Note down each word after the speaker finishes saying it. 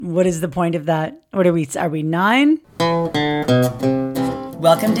What is the point of that? What are we 9?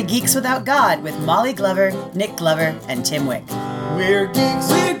 Welcome to Geeks Without God with Molly Glover, Nick Glover, and Tim Wick. We're geeks,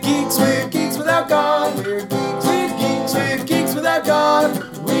 we're geeks, we're geeks without God. We're geeks, we're geeks, we're geeks without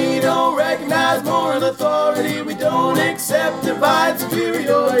God. We don't recognize moral authority. We don't accept divine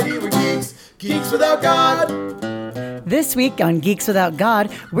superiority. We're geeks, geeks without God. This week on Geeks Without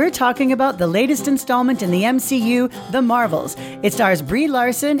God, we're talking about the latest installment in the MCU, The Marvels. It stars Brie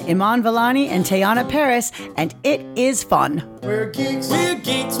Larson, Iman Vellani, and Teyana Parris, and it is fun. We're geeks, we're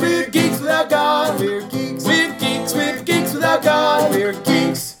geeks, we're geeks without God. We're geeks, we're geeks, we're geeks without God. We're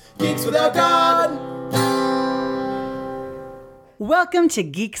geeks, geeks without God. Welcome to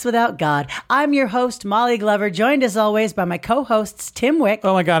Geeks Without God. I'm your host, Molly Glover, joined as always by my co-hosts, Tim Wick.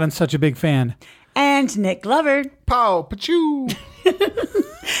 Oh my God, I'm such a big fan. And Nick Glover. Pow, pachoo.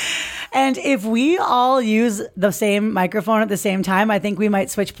 And if we all use the same microphone at the same time, I think we might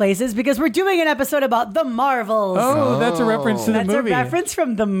switch places because we're doing an episode about The Marvels. Oh, that's a reference to the movie. That's a reference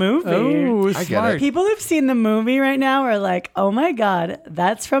from the movie. Oh, I get smart. it. People who've seen the movie right now are like, oh my God,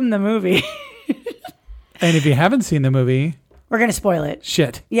 that's from the movie. And if you haven't seen the movie, We're going to spoil it.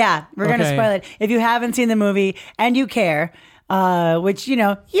 shit. Yeah, we're going to Okay. spoil it. If you haven't seen the movie and you care, which,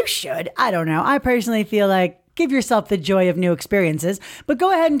 you should. I don't know. I personally feel like give yourself the joy of new experiences, but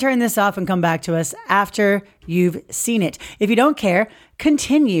go ahead and turn this off and come back to us after you've seen it. If you don't care,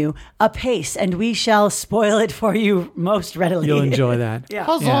 continue apace and we shall spoil it for you most readily. You'll enjoy that. Yeah.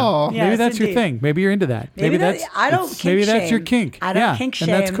 Huzzah. Yes, Maybe that's your indeed. thing. Maybe you're into that. Maybe that's I don't it's- kink maybe that's your shame. kink. I don't yeah, kink shame.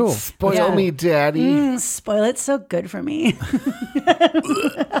 and that's cool. Spoil Yeah. me, daddy. Spoil it so good for me.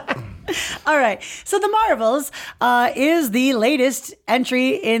 All right. So The Marvels is the latest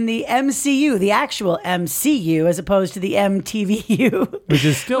entry in the MCU, the actual MCU, as opposed to the MTVU. Which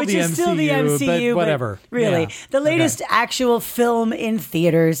is still, Which the, is MCU, still the MCU, but whatever. Really. Yeah. The latest Okay. actual film in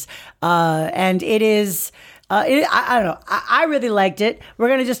theaters. And it is... I don't know. I really liked it. We're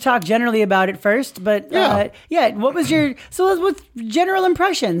going to just talk generally about it first. But what was your... So what's general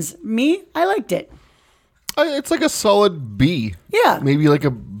impressions? Me? I liked it. It's like a solid B. Yeah. Maybe like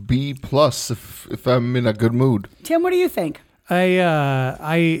a B plus if I'm in a good mood. Tim, what do you think?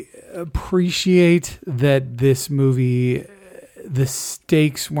 I appreciate that this movie, the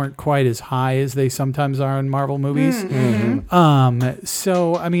stakes weren't quite as high as they sometimes are in Marvel movies.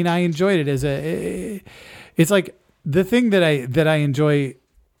 So I mean, I enjoyed it it's like the thing that I enjoy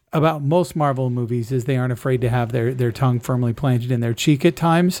about most Marvel movies is they aren't afraid to have their tongue firmly planted in their cheek at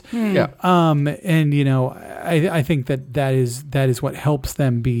times. Yeah. And I think that is what helps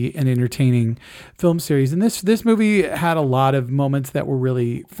them be an entertaining film series. And this movie had a lot of moments that were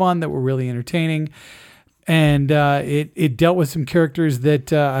really fun, that were really entertaining, and it dealt with some characters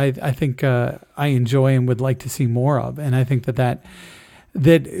that I think I enjoy and would like to see more of. And I think that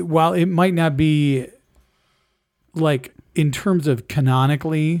while it might not be like in terms of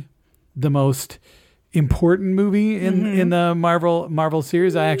canonically the most important movie in the Marvel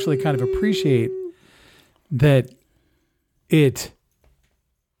series, I actually kind of appreciate that it.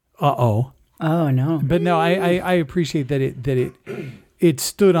 Oh no! But no, I appreciate that it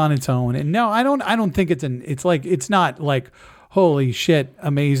stood on its own. And no, I don't think it's not like holy shit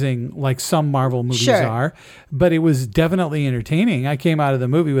amazing like some Marvel movies Sure. are, but it was definitely entertaining. I came out of the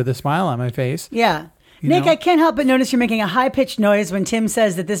movie with a smile on my face. Yeah. You Nick, know? I can't help but notice you're making a high-pitched noise when Tim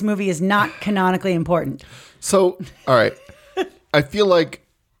says that this movie is not canonically important. So, all right. I feel like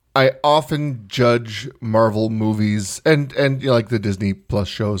I often judge Marvel movies and like the Disney Plus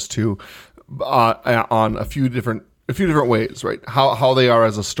shows too on a few different ways, right? How they are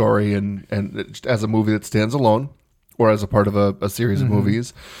as a story and as a movie that stands alone or as a part of a series of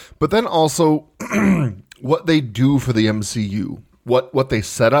movies. But then also what they do for the MCU, what they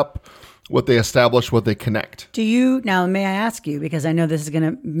set up, what they establish, what they connect. Now may I ask you, because I know this is going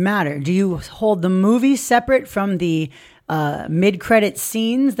to matter, do you hold the movie separate from the mid-credit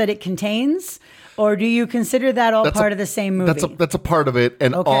scenes that it contains? Or do you consider that all part of the same movie? That's a part of it,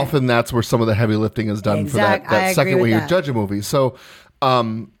 and often that's where some of the heavy lifting is done for that second way you judge a movie. So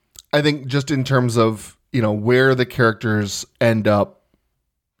I think just in terms of where the characters end up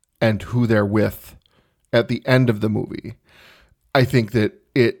and who they're with at the end of the movie, I think that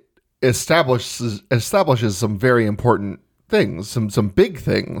it establishes some very important things, some big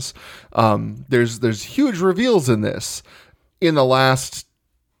things. There's huge reveals in this in the last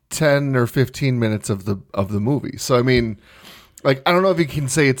 10 or 15 minutes of the movie. So I mean, like, I don't know if you can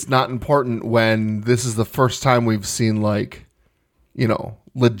say it's not important when this is the first time we've seen legit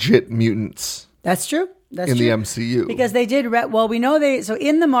mutants. That's true. That's in true. the MCU. Because they did, we know so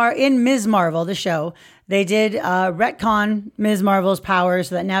in Ms. Marvel, the show, they did retcon Ms. Marvel's powers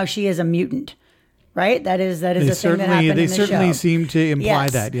so that now she is a mutant. Right? That is a thing that happened They in the certainly show. seem to imply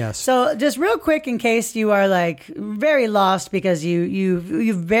that, yes. So just real quick, in case you are like very lost because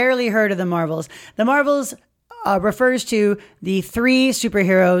you've barely heard of the Marvels. The Marvels refers to the three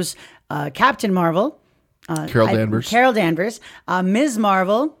superheroes: Captain Marvel, Carol Danvers, Ms.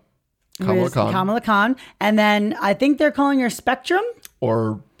 Marvel, Kamala Khan, and then I think they're calling her Spectrum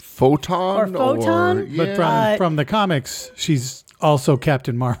or Photon. But from the comics, she's also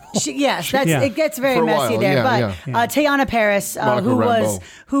Captain Marvel. It gets very For a messy while, there. yeah, but Teyana Paris,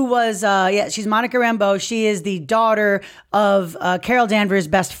 who was she's Monica Rambeau. She is the daughter of Carol Danvers'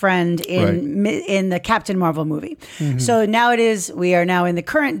 best friend in the Captain Marvel movie. Mm-hmm. So now we are now in the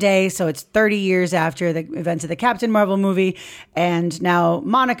current day. So it's 30 years after the events of the Captain Marvel movie, and now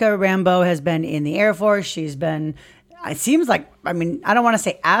Monica Rambeau has been in the Air Force. She's been. It seems like, I mean, I don't want to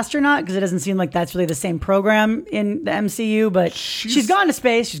say astronaut because it doesn't seem like that's really the same program in the MCU, but she's gone to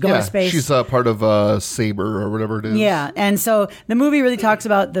space. She's going to space. She's part of Saber or whatever it is. Yeah. And so the movie really talks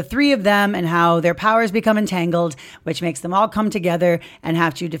about the three of them and how their powers become entangled, which makes them all come together and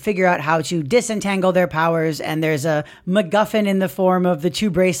have to figure out how to disentangle their powers. And there's a MacGuffin in the form of the two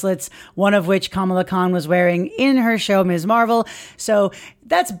bracelets, one of which Kamala Khan was wearing in her show, Ms. Marvel. So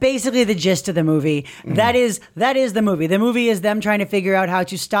that's basically the gist of the movie. That is the movie. The movie is them trying to figure out how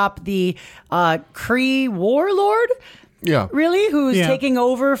to stop the Kree warlord. Yeah. Really? Who's taking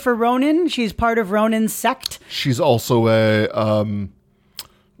over for Ronan? She's part of Ronan's sect. She's also a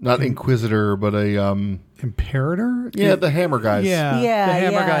not Inquisitor, but a Imperator? Yeah, the Hammer guys. Yeah, the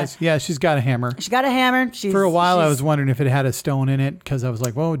Hammer guys. Yeah, she's got a hammer. She's got a hammer. For a while, I was wondering if it had a stone in it because I was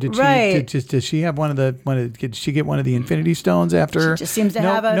like, "Whoa, did she have did she get one of the Infinity Stones after?" She just seems to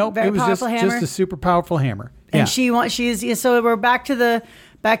have a very powerful hammer. Just a super powerful hammer. And so we're back to the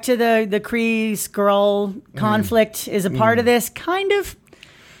Kree Skrull conflict is a part of this kind of.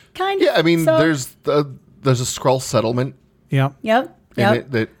 Yeah, I mean, there's a Skrull settlement. Yeah. Yep.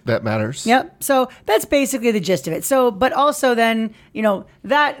 In it that matters. Yep. So that's basically the gist of it. So, but also then,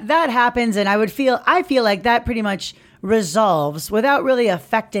 that happens, and I feel like that pretty much resolves without really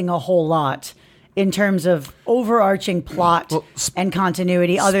affecting a whole lot in terms of overarching plot and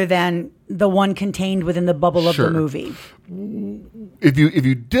continuity, other than the one contained within the bubble of the movie. If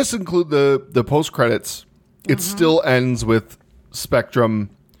you disinclude the post credits, it still ends with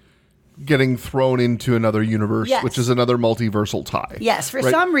Spectrum getting thrown into another universe, which is another multiversal tie. Yes, for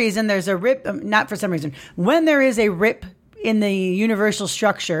some reason there's a rip. Not for some reason. When there is a rip in the universal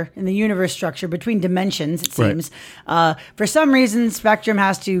structure, in the universe structure between dimensions, it seems. For some reason, Spectrum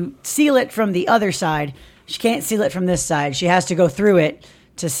has to seal it from the other side. She can't seal it from this side. She has to go through it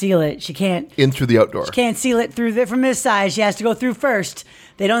to seal it. She can't in through the outdoor. She can't seal it from this side. She has to go through first.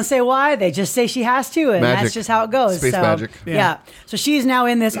 They don't say why. They just say she has to, and that's just how it goes. Space magic. Yeah. So she's now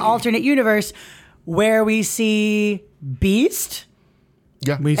in this alternate universe where we see Beast.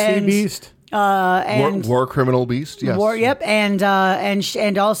 Yeah, we see Beast. And war criminal Beast. Yes. Yep.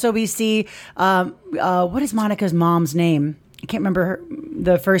 And also we see what is Monica's mom's name? I can't remember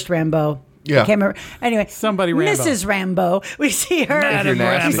the first Rambeau. Yeah. I can't remember. Anyway, somebody Rambeau. Mrs. Rambeau. We see her.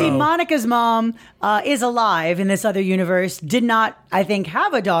 We see Monica's mom is alive in this other universe. Did not, I think,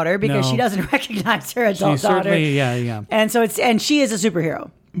 have a daughter because she doesn't recognize her adult daughter. Yeah. And so she is a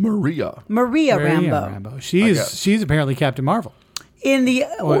superhero. Maria Rambeau. She's apparently Captain Marvel. In the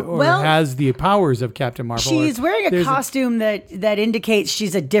or has the powers of Captain Marvel. She's wearing a costume that indicates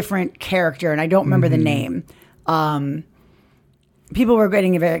she's a different character, and I don't remember the name. People were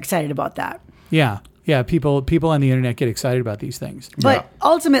getting very excited about that. Yeah. People on the internet get excited about these things. But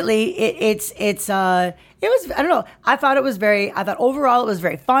ultimately, it was, I don't know. I thought overall it was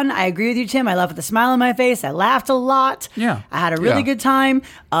very fun. I agree with you, Tim. I left with a smile on my face. I laughed a lot. Yeah. I had a really good time.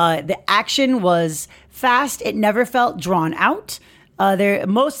 The action was fast. It never felt drawn out. A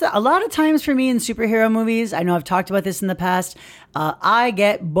lot of times for me in superhero movies, I know I've talked about this in the past, I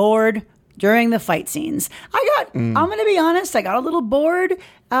get bored during the fight scenes. I'm going to be honest, I got a little bored in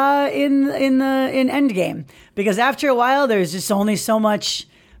Endgame because after a while there's just only so much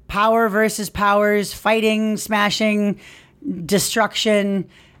power versus powers, fighting, smashing, destruction,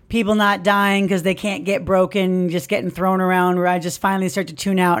 people not dying because they can't get broken, just getting thrown around, where I just finally start to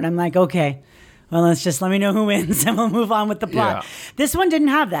tune out and I'm like, okay, well, let me know who wins and we'll move on with the plot. Yeah. This one didn't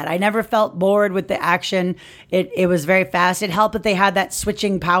have that. I never felt bored with the action. It was very fast. It helped that they had that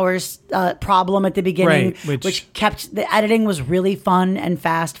switching powers problem at the beginning, which kept the editing was really fun and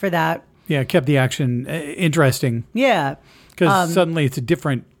fast for that. Yeah, it kept the action interesting. Yeah. Because suddenly it's a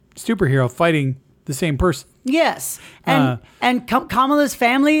different superhero fighting the same person. Yes. And Kamala's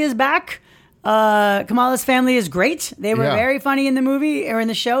family is back. Kamala's family is great. They were Yeah. very funny in the movie or in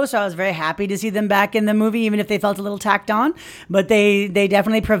the show, so I was very happy to see them back in the movie, even if they felt a little tacked on. But they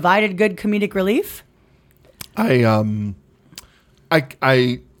definitely provided good comedic relief.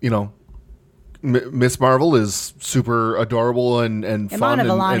 Miss Marvel is super adorable and fun Imana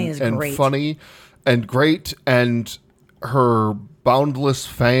Vellani is and great. funny and great, and her boundless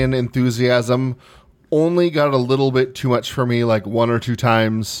fan enthusiasm only got a little bit too much for me, like one or two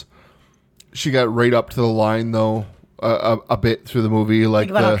times. She got right up to the line though, a bit through the movie, like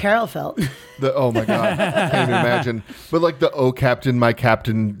Think about how Carol felt. oh my god, can't even imagine. But like the "Oh Captain, my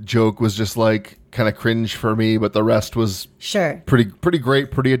Captain" joke was just like kind of cringe for me, but the rest was Sure. pretty great,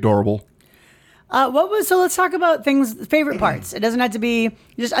 pretty adorable. So let's talk about favorite parts. It doesn't have to be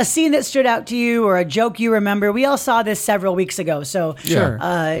just a scene that stood out to you or a joke you remember. We all saw this several weeks ago. So Sure.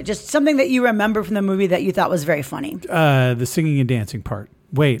 just something that you remember from the movie that you thought was very funny. The singing and dancing part.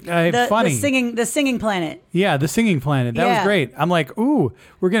 Wait, funny. The singing planet. Yeah, the singing planet. That was Yeah. great. I'm like, ooh,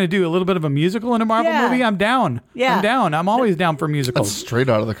 we're going to do a little bit of a musical in a Marvel Yeah. movie? I'm down. Yeah. I'm down. I'm always down for That's musicals. straight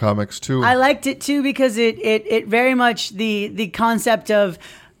out of the comics too. I liked it too because it very much the concept of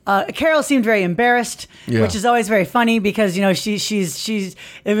Carol seemed very embarrassed, Yeah. which is always very funny because she's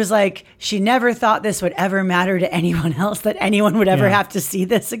it was like she never thought this would ever matter to anyone else, that anyone would ever Yeah. have to see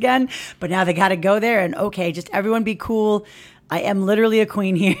this again. But now they got to go there and okay, just everyone be cool. I am literally a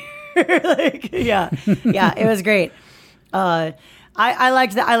queen here. Yeah, it was great. I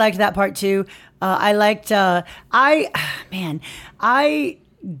liked that. I liked that part too. At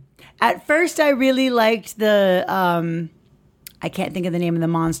first I really liked the I can't think of the name of the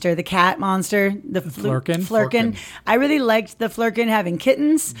monster, the cat monster, the Flurkin? Flurkin. I really liked the Flurkin having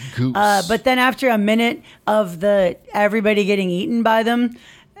kittens. Goose. But then after a minute of everybody getting eaten by them,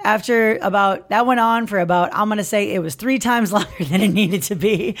 that went on for about, I'm going to say it was 3 times longer than it needed to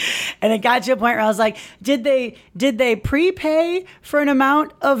be. And it got to a point where I was like, did they prepay for an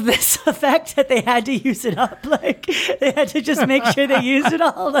amount of this effect that they had to use it up? Like they had to just make sure they used it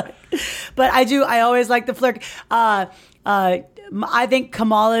all. But I always like the Flurk. I think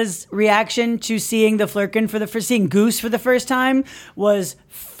Kamala's reaction to seeing the Flurkin seeing Goose for the first time was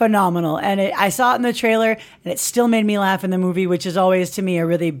phenomenal, and I saw it in the trailer, and it still made me laugh in the movie, which is always to me a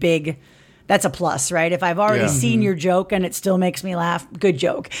really big. That's a plus, right? If I've already Yeah. seen your joke and it still makes me laugh, good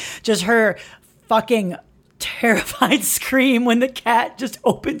joke. Just her fucking terrified scream when the cat just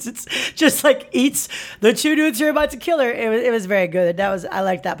opens just like eats the 2 dudes who are about to kill her. It was very good. I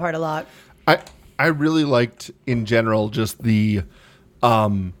liked that part a lot. I really liked in general just the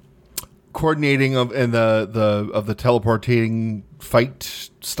coordinating of the teleporting fight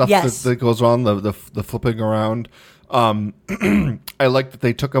stuff Yes. that goes on, the flipping around. I like that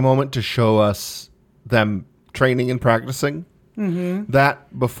they took a moment to show us them training and practicing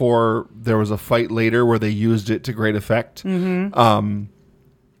that before there was a fight later where they used it to great effect. But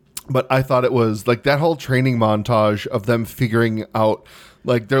I thought it was like that whole training montage of them figuring out,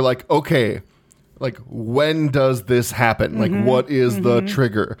 like they're like, okay, like when does this happen? Like what is the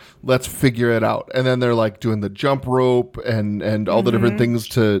trigger? Let's figure it out. And then they're like doing the jump rope and all the different things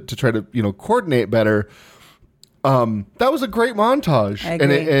to try to coordinate better. That was a great montage, I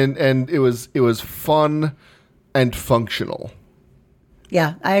and agree. it was fun and functional.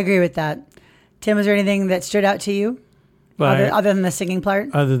 Yeah, I agree with that. Tim, was there anything that stood out to you other than the singing part?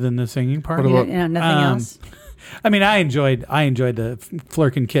 Other than the singing part? What about- Nothing else. I mean, I enjoyed the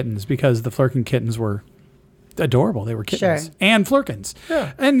Flurkin kittens because the Flurkin kittens were adorable. They were kittens Sure. and Flurkins.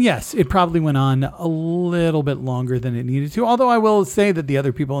 Yeah. And yes, it probably went on a little bit longer than it needed to. Although I will say that the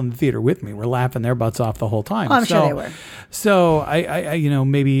other people in the theater with me were laughing their butts off the whole time. Oh, I'm sure they were. So I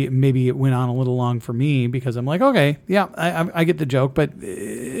maybe it went on a little long for me because I'm like, okay, yeah, I get the joke, but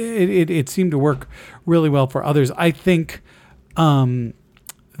it seemed to work really well for others. I think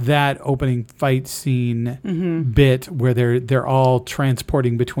that opening fight scene bit where they're all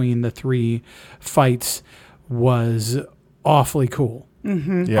transporting between the 3 fights was awfully cool.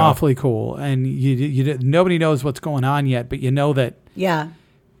 Yeah. Awfully cool. And you nobody knows what's going on yet, but you know that Yeah.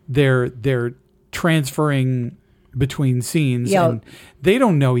 they're transferring between scenes Yeah. and they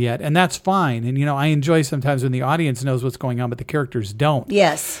don't know yet, and that's fine. And I enjoy sometimes when the audience knows what's going on but the characters don't.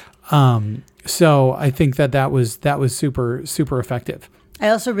 Yes. So I think that was super super effective. I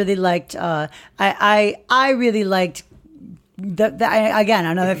also really liked. I really liked. Again,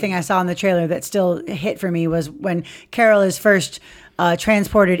 another thing I saw in the trailer that still hit for me was when Carol is first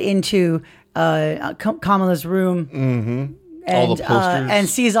transported into Kamala's room. Mm-hmm. All the posters. And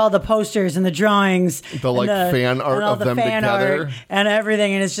sees all the posters and the drawings, The, like, fan art and all of the them fan together. art and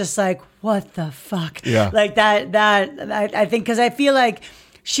everything, and it's just like, what the fuck? Yeah. Like that. I think because I feel like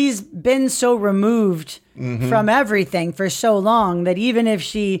she's been so removed from everything for so long that even if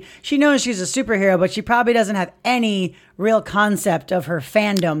she knows she's a superhero, but she probably doesn't have any real concept of her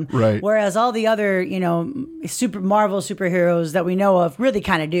fandom. Right. Whereas all the other, Marvel superheroes that we know of really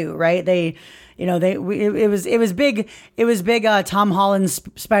kind of do, right? It was big Tom Holland's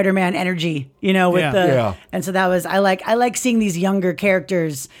Spider-Man energy, and so that was, I like seeing these younger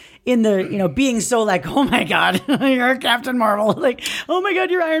characters in the, being so like, oh my God, you're Captain Marvel. Like, oh my God,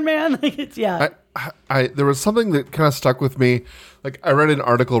 you're Iron Man. Like, it's, yeah. There was something that kind of stuck with me. Like, I read an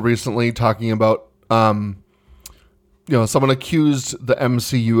article recently talking about, someone accused the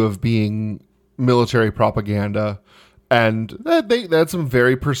MCU of being military propaganda, and they had some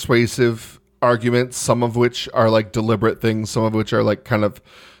very persuasive arguments, some of which are like deliberate things, some of which are like kind of,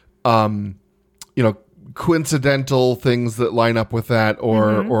 coincidental things that line up with that,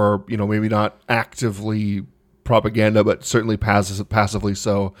 or maybe not actively propaganda, but certainly passively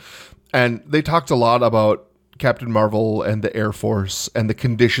so. And they talked a lot about Captain Marvel and the Air Force and the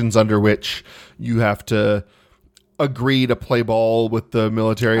conditions under which you have to agree to play ball with the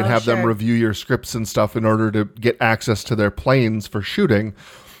military and have them review your scripts and stuff in order to get access to their planes for shooting.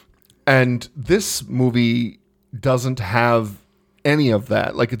 And this movie doesn't have any of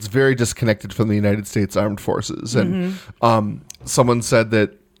that. Like, it's very disconnected from the United States Armed Forces. And someone said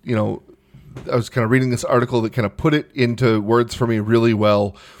that, I was kind of reading this article that kind of put it into words for me really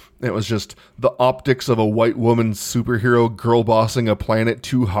well. It was just the optics of a white woman superhero girl bossing a planet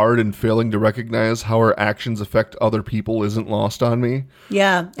too hard and failing to recognize how her actions affect other people isn't lost on me.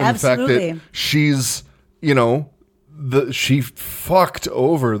 Yeah, and absolutely. The fact that she's, she fucked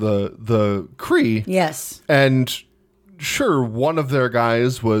over the Kree. Yes. And sure, one of their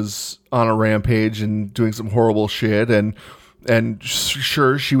guys was on a rampage and doing some horrible shit, and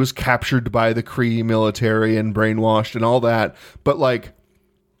sure, she was captured by the Kree military and brainwashed and all that, but like,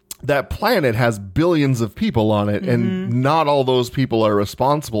 that planet has billions of people on it, and not all those people are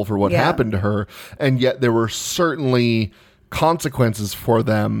responsible for what happened to her. And yet there were certainly consequences for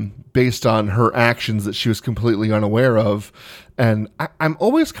them based on her actions that she was completely unaware of. And I'm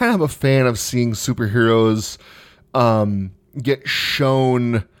always kind of a fan of seeing superheroes get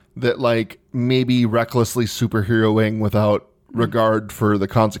shown that, like, maybe recklessly superheroing without regard for the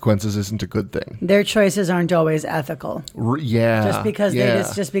consequences isn't a good thing. Their choices aren't always ethical. Just because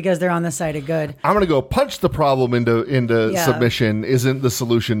they're on the side of good. I'm gonna go punch the problem into submission isn't the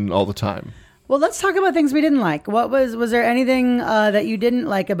solution all the time. Well, let's talk about things we didn't like. Was there anything that you didn't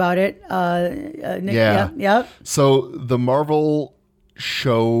like about it? Nick? Yeah. So the Marvel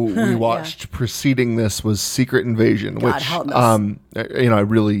show we watched preceding this was Secret Invasion, which I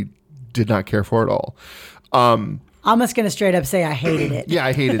really did not care for at all. I'm just going to straight up say I hated it. Yeah,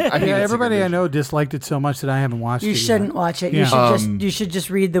 I hated it. Everybody I know disliked it so much that I haven't watched it. You shouldn't watch it. Yeah. You should just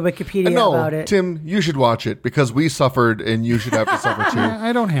read the Wikipedia about it. Tim, you should watch it because we suffered and you should have to suffer too.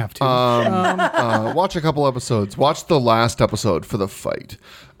 I don't have to. Watch a couple episodes. Watch the last episode for the fight,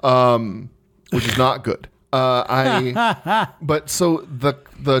 which is not good. But so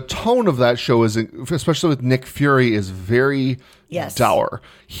the tone of that show is, especially with Nick Fury, is very dour.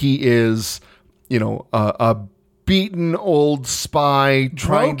 He is, a beaten old spy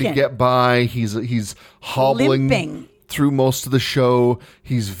trying to get by. He's hobbling limping through most of the show.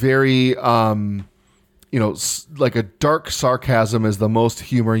 He's very like a dark sarcasm is the most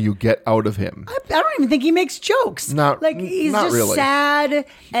humor you get out of him. I don't even think he makes jokes. He's just really sad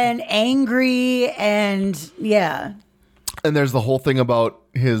and angry and And there's the whole thing about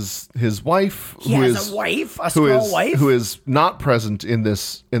his wife. He has a wife, a small wife, who is not present in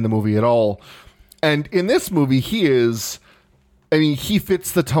the movie at all. And in this movie, he fits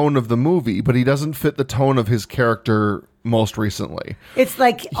the tone of the movie, but he doesn't fit the tone of his character most recently. It's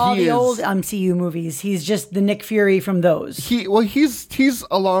like all the old MCU movies. He's just the Nick Fury from those. He's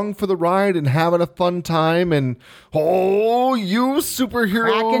along for the ride and having a fun time, and you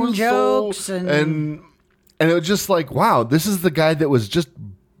superheroes, cracking jokes, and it was just like, wow, this is the guy that was just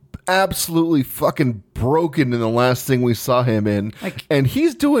absolutely fucking broken in the last thing we saw him in, and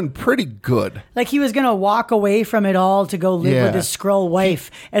he's doing pretty good. Like, he was gonna walk away from it all to go live with his Skrull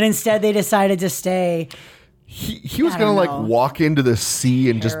wife, and instead they decided to stay. He was going to walk into the sea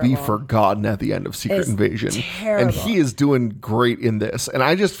and just be forgotten at the end of Secret Invasion. Terrible. And he is doing great in this. And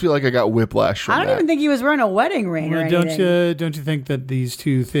I just feel like I got whiplash from that. I don't even think he was wearing a wedding ring or anything. Don't you think that these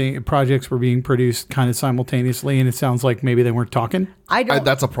two projects were being produced kind of simultaneously, and it sounds like maybe they weren't talking?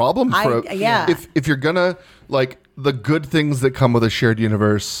 That's a problem. If you're going to, the good things that come with a shared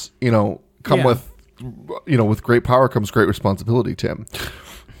universe, with great power comes great responsibility, Tim.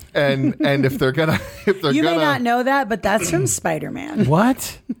 and if they're gonna You may not know that, but that's from Spider-Man.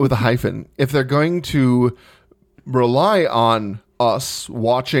 What? with a hyphen, if they're going to rely on us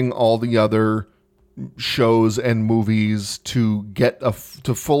watching all the other shows and movies to get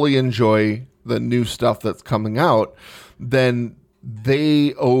to fully enjoy the new stuff that's coming out, then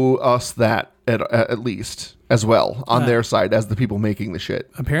they owe us that at least as well on their side as the people making the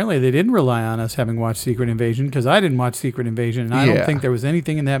shit. Apparently, they didn't rely on us having watched Secret Invasion, because I didn't watch Secret Invasion, and I don't think there was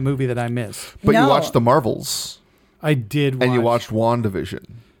anything in that movie that I missed. But No. you watched the Marvels. I did watch. And you watched WandaVision.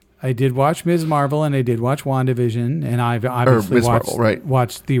 I did watch Ms. Marvel, and I did watch WandaVision, and I've obviously Ms. watched, Marvel, right.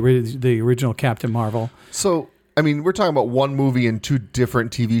 watched the original Captain Marvel. So, I mean, we're talking about one movie and two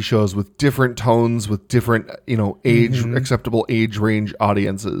different TV shows with different tones, with different, acceptable age range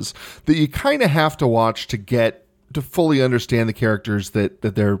audiences that you kind of have to watch to fully understand the characters that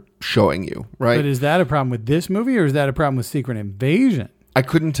they're showing you, right? But is that a problem with this movie, or is that a problem with Secret Invasion? I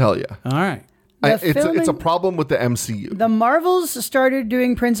couldn't tell you. All right. It's a problem with the MCU. The Marvels started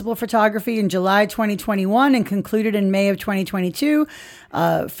doing principal photography in July 2021 and concluded in May of 2022.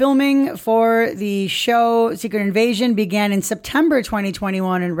 Filming for the show Secret Invasion began in September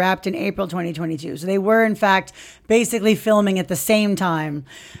 2021 and wrapped in April 2022. So they were, in fact, basically filming at the same time.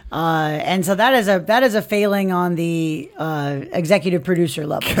 And so that is a failing on the executive producer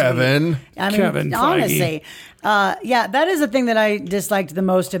level. Kevin. Kevin Feige. Honestly. That is the thing that I disliked the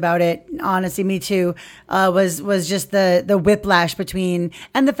most about it. Honestly, me too. Was just the whiplash between,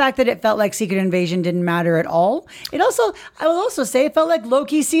 and the fact that it felt like Secret Invasion didn't matter at all. I will also say it felt like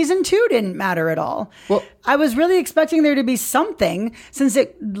Loki season 2 didn't matter at all. Well, I was really expecting there to be something, since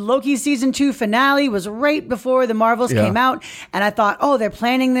Loki season 2 finale was right before the Marvels came out, and I thought, oh, they're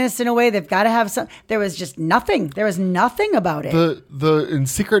planning this in a way they've got to have some. There was just nothing. There was nothing about it. The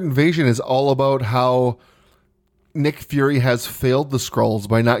Secret Invasion is all about how Nick Fury has failed the Skrulls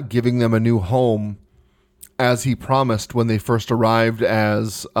by not giving them a new home as he promised when they first arrived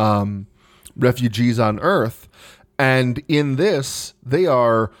as refugees on Earth. And in this, they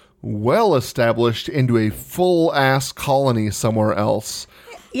are well established into a full-ass colony somewhere else.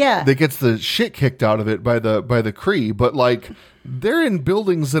 Yeah. That gets the shit kicked out of it by the Kree, but like they're in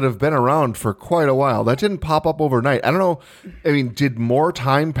buildings that have been around for quite a while. That didn't pop up overnight. I don't know. I mean, did more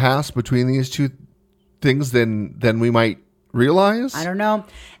time pass between these two things than we might realize? I don't know.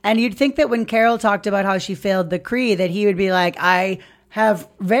 And you'd think that when Carol talked about how she failed the Kree, that he would be like, I have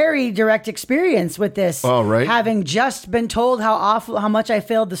very direct experience with this. Oh, right. Having just been told how much I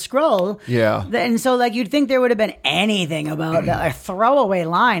failed the Skrull. Yeah. And so like you'd think there would have been anything about that, a throwaway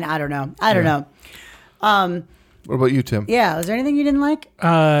line. I don't know. What about you, Tim? Yeah. Was there anything you didn't like?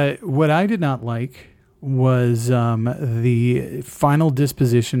 What I did not like was the final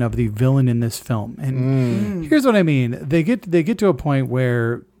disposition of the villain in this film. And here's what I mean. They get to a point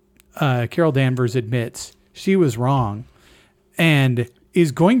where Carol Danvers admits she was wrong and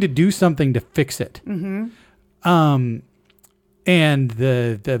is going to do something to fix it. Mm-hmm. And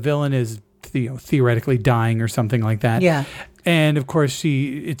the villain is theoretically dying or something like that. Yeah. And of course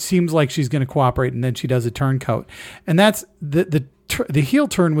it seems like she's going to cooperate, and then she does a turncoat. And that's the heel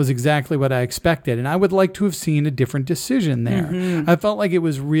turn was exactly what I expected, and I would like to have seen a different decision there. Mm-hmm. I felt like it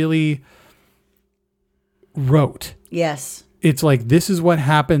was really rote. Yes. It's like, this is what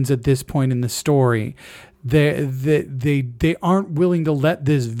happens at this point in the story. They aren't willing to let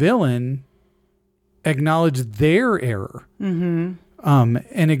this villain acknowledge their error. Mm-hmm.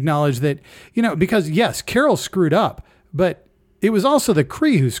 And acknowledge that, because yes, Carol screwed up, but it was also the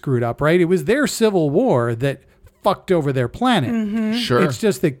Kree who screwed up, right? It was their civil war that fucked over their planet. Mm-hmm. Sure. It's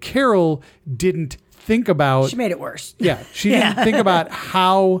just that Carol didn't think about... She made it worse. Yeah. She didn't think about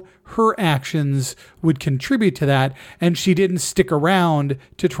how her actions would contribute to that, and she didn't stick around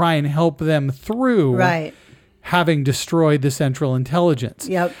to try and help them through having destroyed the Central Intelligence.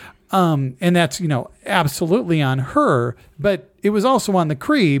 Yep. And that's, absolutely on her, but it was also on the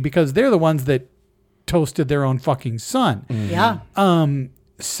Kree because they're the ones that toasted their own fucking son. Mm-hmm. Yeah.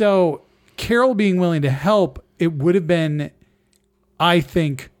 So Carol being willing to help, it would have been, I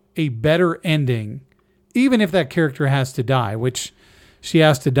think, a better ending, even if that character has to die, which she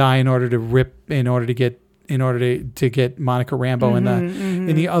has to die in order to get Monica Rambeau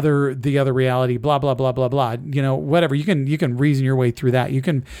in the other reality, blah blah blah blah blah. Whatever, you can reason your way through that. You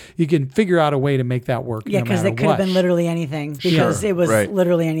can figure out a way to make that work. Yeah, because it could have been literally anything, because it was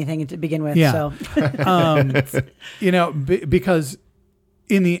literally anything to begin with. Yeah. So, because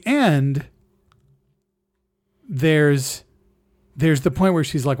in the end, there's the point where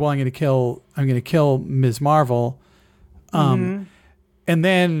she's like, well, I'm going to kill Ms. Marvel. And And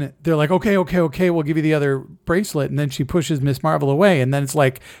then they're like, okay, we'll give you the other bracelet. And then she pushes Miss Marvel away. And then it's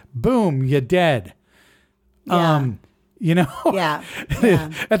like, boom, you're dead. Yeah. You know? Yeah.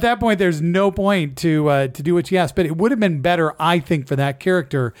 At that point, there's no point to do what she asked. But it would have been better, I think, for that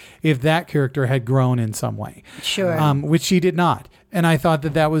character if that character had grown in some way. Sure. Which she did not. And I thought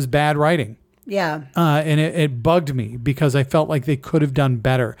that was bad writing. Yeah. And it bugged me because I felt like they could have done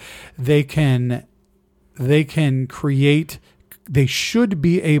better. They can create, they should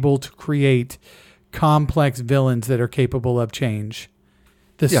be able to create complex villains that are capable of change.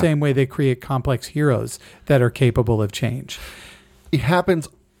 The same way they create complex heroes that are capable of change. It happens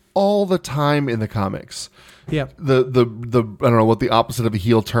all the time in the comics. Yep. The I don't know what the opposite of a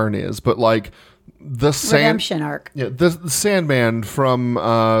heel turn is, but like redemption arc. Yeah, the Sandman from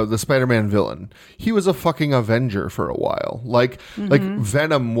the Spider-Man villain. He was a fucking Avenger for a while. Like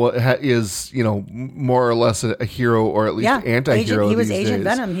Venom is, you know, more or less a hero, or at least anti-hero. He was these Agent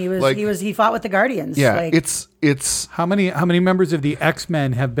days. Venom. Like, He fought with the Guardians. Yeah, like, it's how many members of the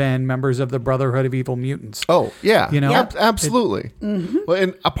X-Men have been members of the Brotherhood of Evil Mutants? Oh yeah, you know, absolutely. Well,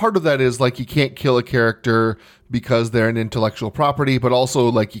 and a part of that is like you can't kill a character because they're an intellectual property, but also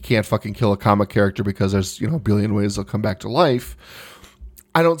like you can't fucking kill a comic character because there's, you know, a billion ways they'll come back to life.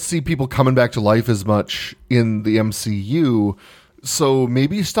 I don't see people coming back to life as much in the MCU, so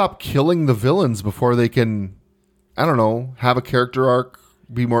maybe stop killing the villains before they can, I don't know, have a character arc,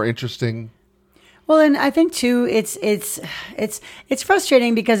 be more interesting. Well, and I think too, it's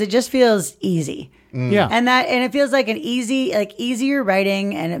frustrating because it just feels easy. Yeah, and it feels like easier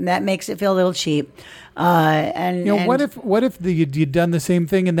writing, and that makes it feel a little cheap. And you know, what if you'd done the same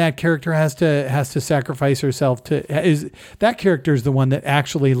thing, and that character has to sacrifice herself that character is the one that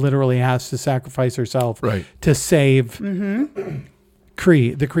actually literally has to sacrifice herself to save the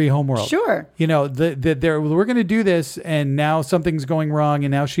Kree homeworld. Sure. You know, we're going to do this, and now something's going wrong,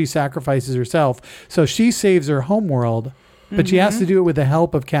 and now she sacrifices herself, so she saves her homeworld. But she has to do it with the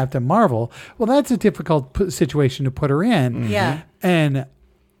help of Captain Marvel. Well, that's a difficult situation to put her in. Yeah. And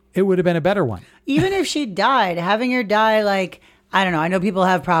it would have been a better one. Even if she died, having her die like, I don't know, I know people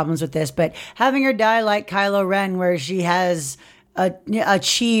have problems with this, but having her die like Kylo Ren, where she has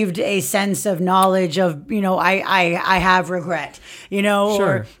achieved a sense of knowledge of, you know, I have regret, you know,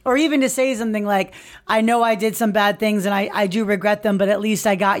 sure. or even to say something like, I know I did some bad things and I do regret them, but at least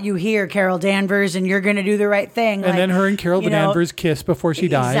I got you here, Carol Danvers, and you're going to do the right thing. And then her and Carol Danvers kiss before she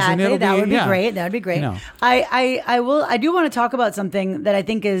dies. Exactly. And that would be great. That would be great. You know. I do want to talk about something that I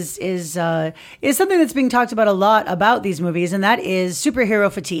think is something that's being talked about a lot about these movies, and that is superhero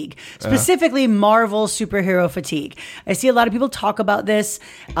fatigue, specifically Marvel superhero fatigue. I see a lot of people talk about this.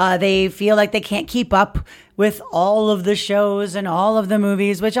 They feel like they can't keep up with all of the shows and all of the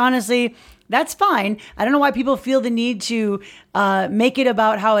movies, which honestly, that's fine. I don't know why people feel the need to make it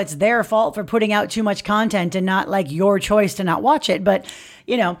about how it's their fault for putting out too much content and not like your choice to not watch it. But,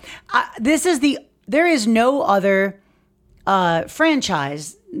 you know, there is no other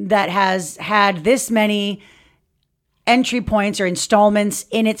franchise that has had this many entry points or installments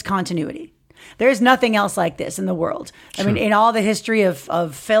in its continuity. There's nothing else like this in the world. Sure. I mean, in all the history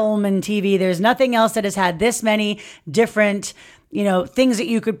of film and TV, there's nothing else that has had this many different, you know, things that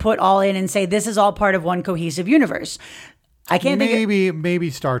you could put all in and say, this is all part of one cohesive universe. I can't think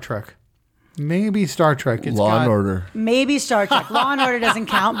maybe Star Trek. Maybe Star Trek. Law and Order. Maybe Star Trek. Law and Order doesn't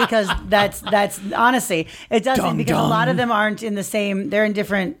count because that's honestly, it doesn't, because a lot of them aren't in the same, they're in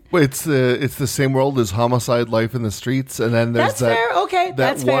different. It's the same world as Homicide: Life in the Streets, and then there's fair. Okay,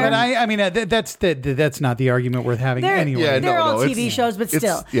 that's fair. But I mean, that's not the argument worth having anyway. Yeah, they're all TV shows, but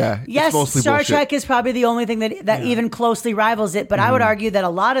still. Yes, mostly Star bullshit. Trek is probably the only thing that even closely rivals it, but I would argue that a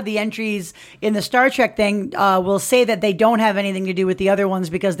lot of the entries in the Star Trek thing will say that they don't have anything to do with the other ones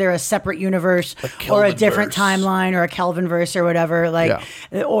because they're a separate universe or a different timeline or a Kelvinverse or whatever,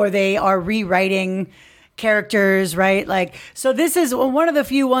 or they are rewriting characters, right? Like, so this is one of the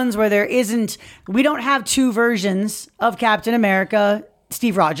few ones where we don't have two versions of Captain America,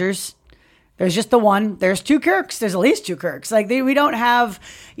 Steve Rogers. There's just the one. There's two Kirks. There's at least two Kirks. Like we don't have,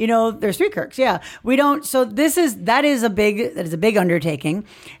 you know, there's three Kirks. Yeah, we don't. So that is a big undertaking.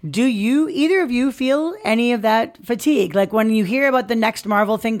 Do either of you feel any of that fatigue? Like when you hear about the next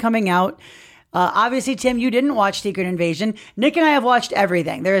Marvel thing coming out, obviously, Tim, you didn't watch Secret Invasion. Nick and I have watched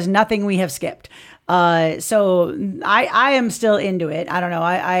everything. There is nothing we have skipped. So I am still into it. I don't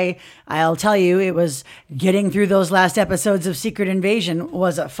know. I'll tell you, it was getting through those last episodes of Secret Invasion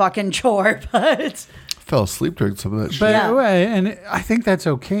was a fucking chore, but fell asleep during some of that shit. But and I think that's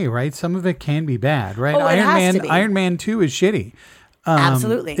okay, right? Some of it can be bad, right? Oh, it has to be. Iron Man 2 is shitty.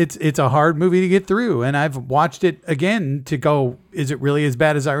 Absolutely. It's a hard movie to get through, and I've watched it again to go, is it really as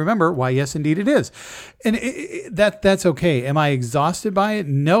bad as I remember? Why, yes, indeed it is. And that's okay. Am I exhausted by it?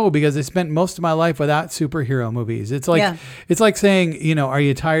 No, because I spent most of my life without superhero movies. It's like it's like saying, are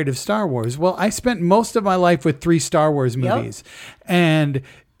you tired of Star Wars? Well, I spent most of my life with 3 Star Wars movies. And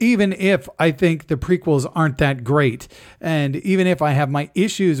even if I think the prequels aren't that great, and even if I have my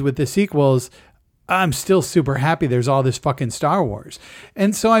issues with the sequels, I'm still super happy there's all this fucking Star Wars.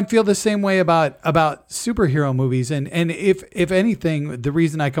 And so I feel the same way about superhero movies. And if anything, the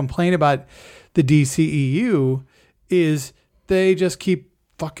reason I complain about the DCEU is they just keep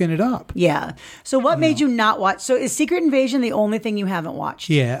fucking it up. Yeah. So what made you not watch? So is Secret Invasion the only thing you haven't watched?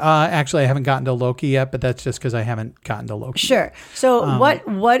 Yeah. Actually, I haven't gotten to Loki yet, but that's just because I haven't gotten to Loki. Sure. So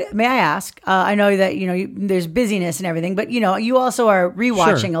what may I ask? I know that, there's busyness and everything, but you also are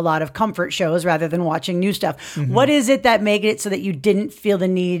rewatching a lot of comfort shows rather than watching new stuff. Mm-hmm. What is it that made it so that you didn't feel the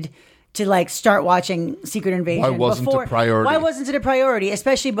need to start watching Secret Invasion? Why wasn't it a priority? Why wasn't it a priority,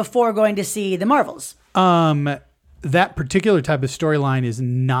 especially before going to see the Marvels? That particular type of storyline is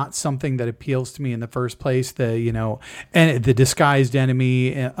not something that appeals to me in the first place. And the disguised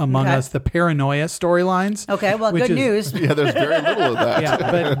enemy among us, the paranoia storylines. Okay, well, good news. Yeah, there's very little of that.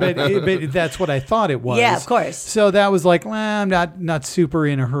 Yeah, but that's what I thought it was. Yeah, of course. So that was like, I'm not super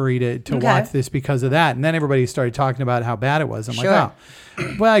in a hurry to watch this because of that. And then everybody started talking about how bad it was. I'm like, oh,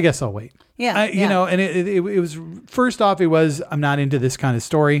 well, I guess I'll wait. Yeah, and it was, first off, I'm not into this kind of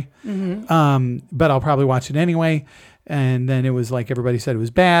story, but I'll probably watch it anyway. And then it was like everybody said it was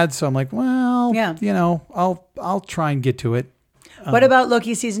bad, so I'm like, well, I'll try and get to it. What about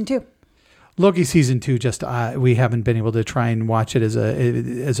Loki season 2? Loki season 2, just we haven't been able to try and watch it as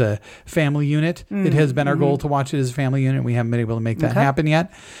a family unit. It has been our goal to watch it as a family unit. We haven't been able to make that happen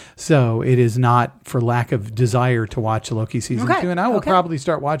yet. So it is not for lack of desire to watch Loki season 2. And I will probably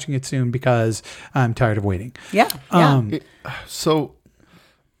start watching it soon because I'm tired of waiting. Yeah. So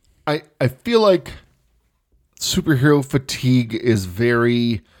I feel like superhero fatigue is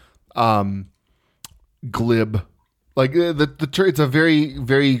very glib. Like it's a very,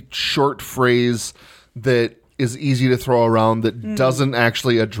 very short phrase that is easy to throw around that doesn't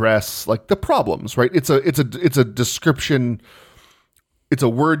actually address the problems, right? It's a description. It's a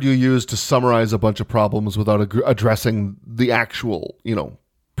word you use to summarize a bunch of problems without addressing the actual,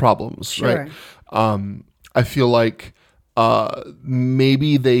 problems, right? I feel like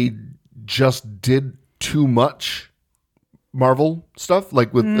maybe they just did too much Marvel stuff,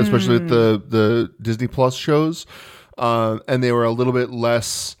 especially with the Disney Plus shows. And they were a little bit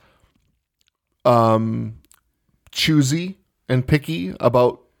less choosy and picky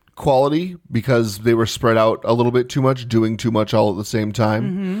about quality because they were spread out a little bit too much, doing too much all at the same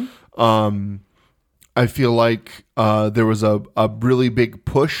time. I feel like there was a really big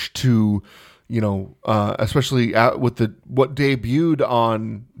push to, especially with what debuted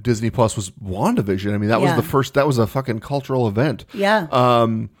on Disney Plus was WandaVision. I mean, that was a fucking cultural event. Yeah.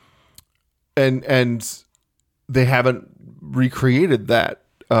 And they haven't recreated that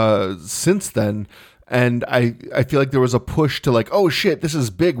since then. And I feel like there was a push to oh shit, this is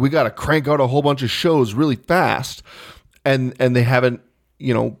big. We got to crank out a whole bunch of shows really fast. And they haven't,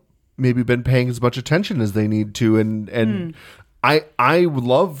 maybe been paying as much attention as they need to. And I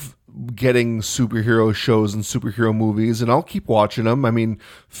love getting superhero shows and superhero movies, and I'll keep watching them. I mean,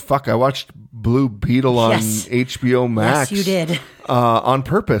 fuck, I watched Blue Beetle on HBO Max. Yes, you did. On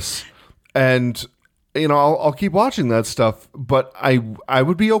purpose. And I'll keep watching that stuff, but I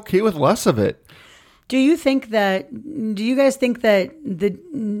would be okay with less of it. Do you guys think that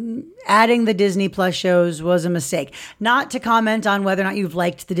adding the Disney Plus shows was a mistake? Not to comment on whether or not you've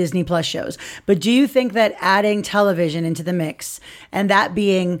liked the Disney Plus shows, but do you think that adding television into the mix and that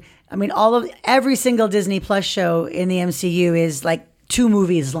being, every single Disney Plus show in the MCU is 2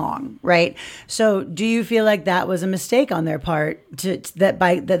 movies long, right? So do you feel like that was a mistake on their part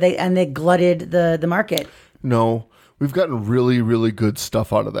they glutted the market? No, we've gotten really, really good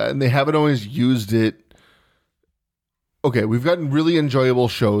stuff out of that, and they haven't always used it. Okay, we've gotten really enjoyable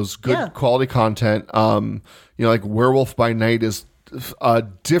shows, good quality content. Like Werewolf by Night is a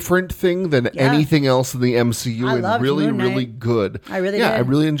different thing than anything else in the MCU, and really, really good. I really did. I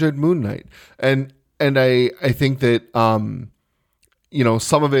really enjoyed Moon Knight, and I think that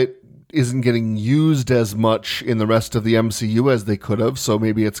some of it isn't getting used as much in the rest of the MCU as they could have. So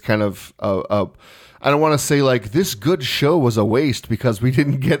maybe it's kind of I don't want to say this good show was a waste because we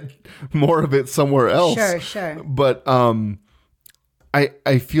didn't get more of it somewhere else. Sure. But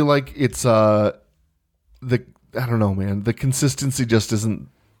I feel like it's I don't know, man. The consistency just isn't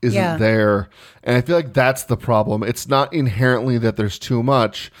Yeah. there. And I feel like that's the problem. It's not inherently that there's too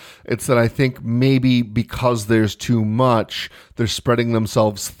much. It's that I think maybe because there's too much, they're spreading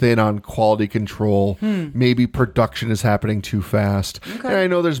themselves thin on quality control. Maybe production is happening too fast. And I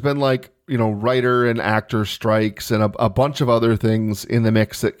know there's been like, writer and actor strikes and a bunch of other things in the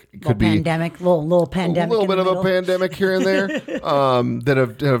mix that could be pandemic, little pandemic, a little bit of a pandemic here and there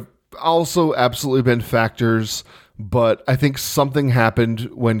that have also absolutely been factors. But I think something happened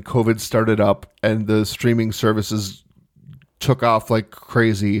when COVID started up and the streaming services took off like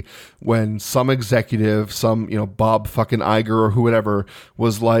crazy, when some executive, Bob fucking Iger or whoever,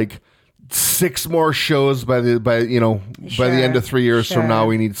 was like, 6 more shows by the end of 3 years from now,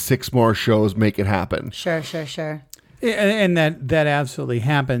 we need 6 more shows, make it happen. Sure. And that absolutely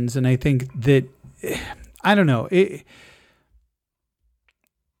happens. And I think that, I don't know,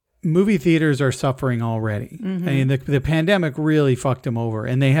 movie theaters are suffering already. I mean, the pandemic really fucked them over,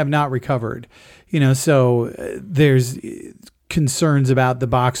 and they have not recovered. So there's concerns about the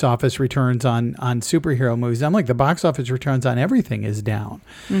box office returns on superhero movies. I'm like, the box office returns on everything is down.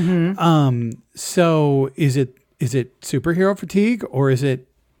 So is it superhero fatigue or is it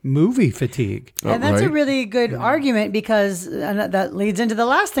movie fatigue? And that's a really good argument, because that leads into the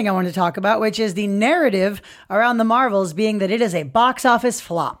last thing I wanted to talk about, which is the narrative around the Marvels being that it is a box office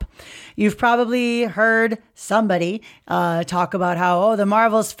flop. You've probably heard somebody talk about how, the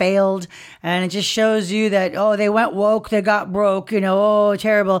Marvels failed, and it just shows you that, they went woke, they got broke,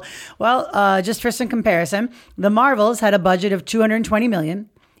 terrible. Well, just for some comparison, the Marvels had a budget of $220 million.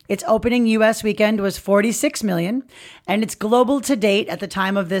 Its opening U.S. weekend was $46 million, and its global to date at the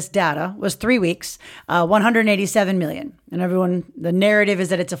time of this data was 3 weeks, $187 million. And the narrative is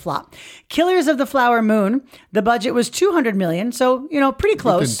that it's a flop. Killers of the Flower Moon, the budget was $200 million, so, pretty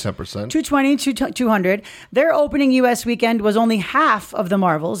close. Within 10%. 220, 200. Their opening U.S. weekend was only half of the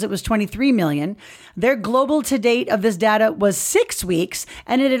Marvels. It was $23 million. Their global to date of this data was 6 weeks,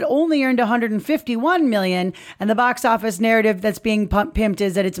 and it had only earned $151 million. And the box office narrative that's being pimped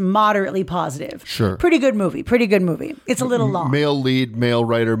is that it's moderately positive. Sure. Pretty good movie. It's a little long. Male lead, male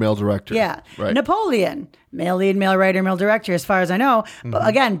writer, male director. Yeah. Right. Napoleon, male lead, male writer, male director, as far as I know. But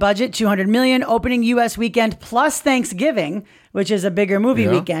again, budget $200 million, opening U.S. weekend plus Thanksgiving, which is a bigger movie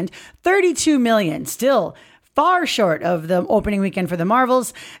weekend, $32 million. Still far short of the opening weekend for the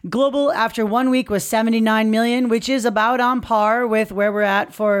Marvels. Global after 1 week was $79 million, which is about on par with where we're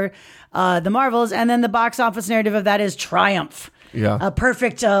at for the Marvels. And then the box office narrative of that is triumph. Yeah. A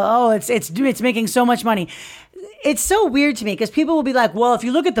perfect. It's making so much money. It's so weird to me because people will be like, well, if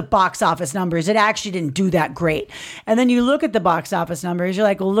you look at the box office numbers, it actually didn't do that great. And then you look at the box office numbers, you're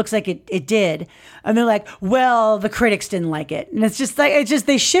like, well, it looks like it did. And they're like, well, the critics didn't like it. And it's just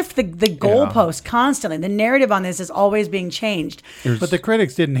they shift the goalpost constantly. The narrative on this is always being changed. But the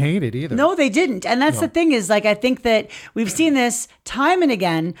critics didn't hate it either. No, they didn't. And that's the thing is, I think that we've seen this time and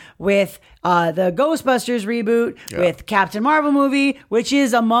again with the Ghostbusters reboot, with Captain Marvel movie, which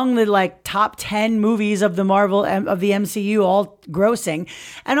is among the top 10 movies of the Marvel of the MCU, all grossing,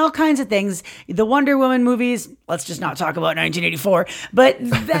 and all kinds of things. The Wonder Woman movies, let's just not talk about 1984, but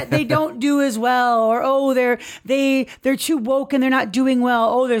that they don't do as well, or they're too woke and they're not doing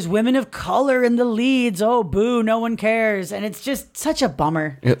well. There's women of color in the leads. Boo, no one cares, and it's just such a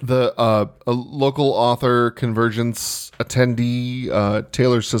bummer. A local author convergence attendee,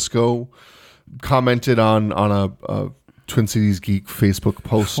 Taylor Sisko, commented on a Twin Cities Geek Facebook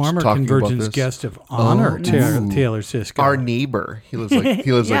post former talking Convergence about this. guest of honor, Taylor Sisko, our neighbor. He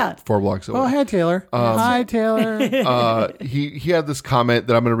lives like 4 blocks away. Oh, hi Taylor. Hi Taylor. He had this comment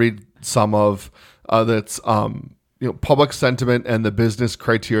that I'm going to read some of. That's public sentiment and the business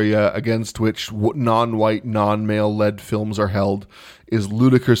criteria against which non-white, non-male led films are held is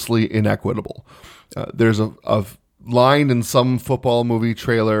ludicrously inequitable. There's a line in some football movie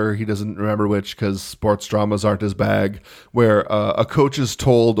trailer, he doesn't remember which because sports dramas aren't his bag, where a coach is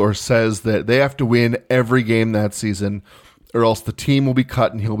told or says that they have to win every game that season or else the team will be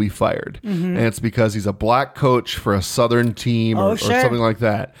cut and he'll be fired. And it's because he's a black coach for a Southern team or something like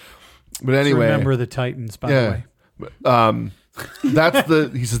that. But anyway, remember the Titans, by the way.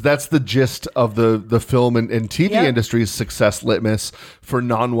 He says that's the gist of the film and TV industry's success litmus for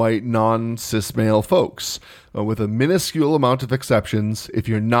non-white, non-cis male folks. With a minuscule amount of exceptions, if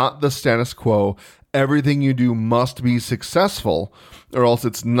you're not the status quo, everything you do must be successful, or else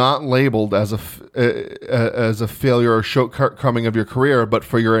it's not labeled as a failure or shortcoming of your career, but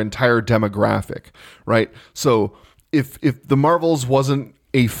for your entire demographic, right? So if the Marvels wasn't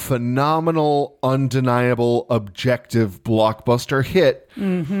a phenomenal, undeniable, objective blockbuster hit,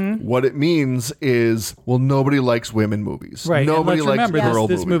 what it means is, well, nobody likes women movies. Right. Nobody and let's likes remember girl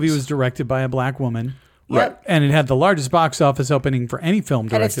this movies. movie was directed by a black woman. Right. And it had the largest box office opening for any film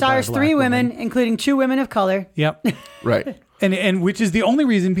directed And it stars by a black 3 woman. women, including 2 women of color. Yep. Right. And which is the only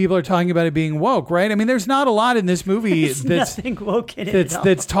reason people are talking about it being woke, right? I mean, there's not a lot in this movie There's that's nothing woke in it at all.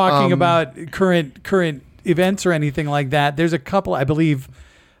 that's talking about current events or anything like that. There's a couple, I believe.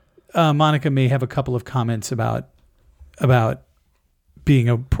 Monica may have a couple of comments about being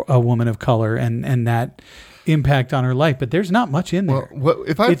a woman of color and that impact on her life, but there's not much in there. Well,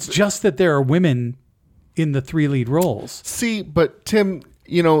 it's just that there are women in the 3 lead roles. See, but Tim,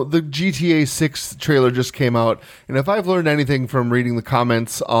 you know, the GTA 6 trailer just came out, and if I've learned anything from reading the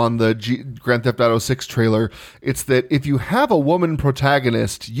comments on the Grand Theft Auto 6 trailer, it's that if you have a woman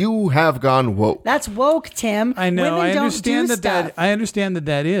protagonist, you have gone woke. That's woke, Tim. I know. Women I don't understand do that. stuff. I understand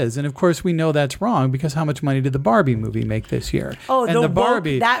that is, and of course we know that's wrong because how much money did the Barbie movie make this year? Oh, and the woke-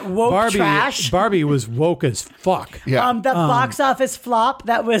 that woke trash. Barbie was woke as fuck. Yeah. The box office flop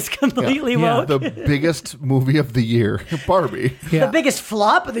that was completely Yeah. woke. The biggest movie of the year, Barbie. Yeah. The biggest flop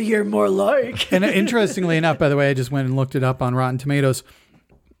of the year, more like. And interestingly enough, by the way, I just went and looked it up on Rotten Tomatoes.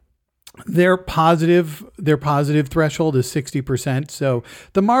 Their positive threshold is 60%. So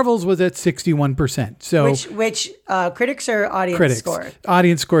the Marvels was at 61%. So Which critics or audience critics score?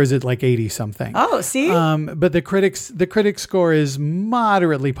 audience score is at like 80 something. Oh, see? But the critics score is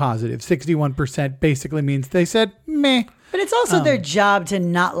moderately positive. 61% basically means they said meh. But it's also their job to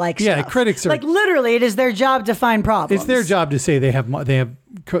not like Yeah, stuff. critics are- like literally, it is their job to find problems. It's their job to say they have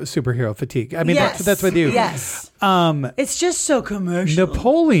superhero fatigue. I mean, Yes. that's what they do. Yes. It's just so commercial.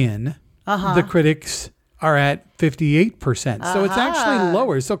 Napoleon, the critics are at 58%. So it's actually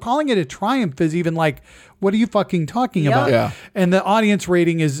lower. So calling it a triumph is even like, what are you fucking talking Yep. about? Yeah. And the audience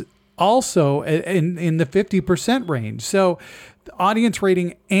rating is also in the 50% range. So the audience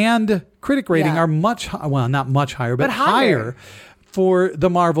rating and critic rating Yeah. are not much higher, but higher. higher for the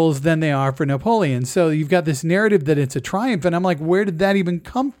Marvels than they are for Napoleon. So you've got this narrative that it's a triumph, and I'm like, where did that even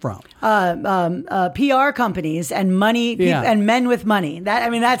come from? PR companies and money Yeah. and men with money.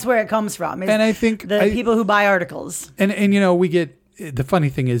 That's where it comes from. is And I think the people who buy articles. And you know, we get the funny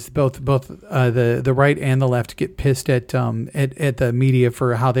thing is both the right and the left get pissed at the media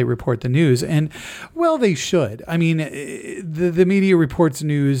for how they report the news, and well, they should. I mean, the media reports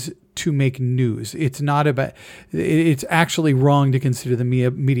news to make news. It's not about. It's actually wrong to consider the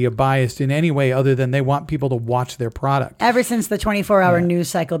media biased in any way other than they want people to watch their product. Ever since the 24-hour news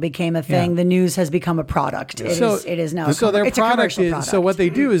cycle became a thing, Yeah. the news has become a product. It is now. So their it's a product commercial is. product. So what they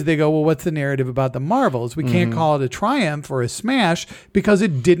do is they go, well, what's the narrative about the Marvels? We can't call it a triumph or a smash because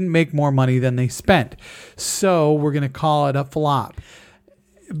it didn't make more money than they spent. So we're going to call it a flop.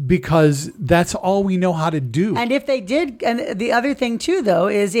 Because that's all we know how to do. And if they did, and the other thing too, though,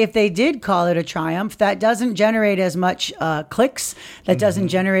 is if they did call it a triumph, that doesn't generate as much clicks, that doesn't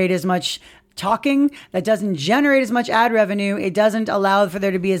generate as much talking, that doesn't generate as much ad revenue. It doesn't allow for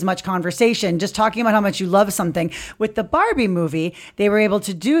there to be as much conversation. Just talking about how much you love something. With the Barbie movie, they were able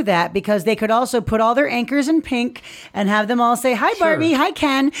to do that because they could also put all their anchors in pink and have them all say, hi, Barbie, hi,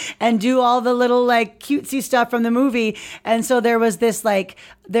 Ken, and do all the little like cutesy stuff from the movie. And so there was this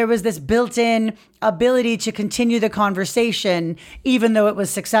built-in ability to continue the conversation, even though it was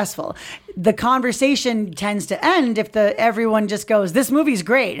successful. The conversation tends to end if everyone just goes, this movie's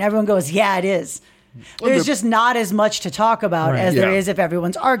great. And everyone goes, yeah, it is. There's just not as much to talk about as there is if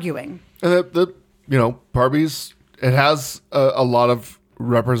everyone's arguing. And Barbie's, it has a lot of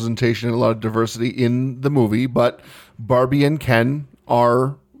representation, a lot of diversity in the movie, but Barbie and Ken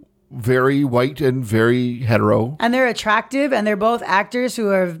are very white and very hetero. And they're attractive, and they're both actors who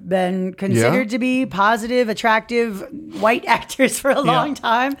have been considered to be positive, attractive white actors for a long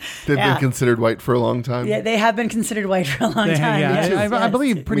time. They've been considered white for a long time. Yeah, they have been considered white for a long time. Yeah, Yes, I yes.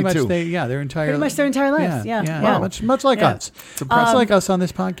 believe pretty Me much too. their entire lives. Yeah. much like us. Much like us on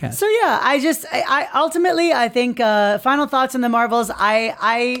this podcast. So yeah, I ultimately I think final thoughts on the Marvels.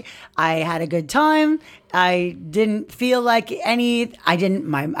 I had a good time. I didn't feel like I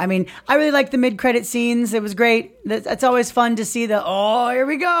really liked the mid-credit scenes. It was great. It's always fun to see here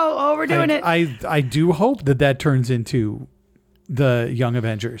we go. We're doing it. I do hope that turns into the Young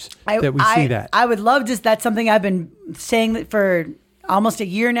Avengers. That we see that. I would love to. That's something I've been saying for almost a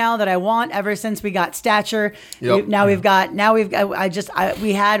year now that I want ever since we got Stature. Yep. We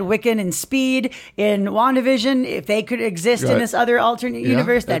had Wiccan and Speed in WandaVision. If they could exist in this other alternate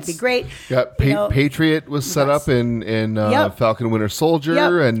universe, that'd be great. Yeah, Patriot was set up in Falcon Winter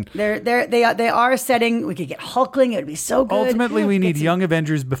Soldier, and they are setting. We could get Hulkling. It would be so good. Ultimately, we need young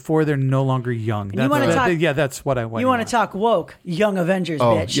Avengers before they're no longer young. That's what I want. You want to talk woke, young Avengers,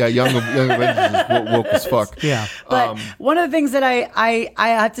 bitch. Yeah, young Avengers is woke as fuck. Yeah. But one of the things that I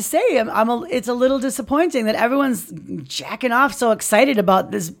have to say, it's a little disappointing that everyone's jacking off so excited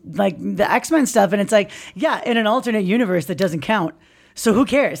about this, like the X-Men stuff. And it's like, yeah, in an alternate universe that doesn't count. So who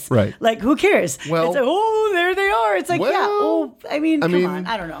cares? Right. Like, who cares? Well, it's like, oh, there they are. It's like, come on.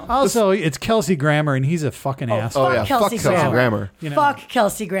 I don't know. Also, it's Kelsey Grammer, and he's a fucking asshole. Fuck Kelsey Grammer. Fuck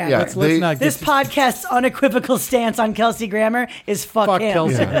Kelsey Grammer. Yeah, Let's not this podcast's unequivocal stance on Kelsey Grammer is fuck him.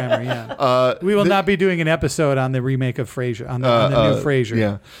 Kelsey Grammer. Yeah. We will not be doing an episode on the remake of Frasier, on the new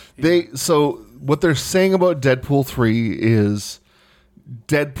Frasier. Yeah. So what they're saying about Deadpool 3 is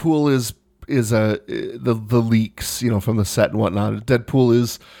Deadpool is the leaks, from the set and whatnot. Deadpool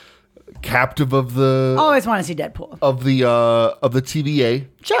is captive of the. Always want to see Deadpool of the TVA.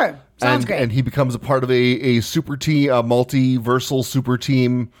 Sure, sounds great. And he becomes a part of a super team, a multiversal super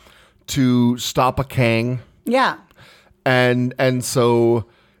team to stop a Kang. Yeah, and so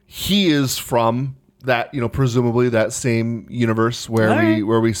he is from that, presumably that same universe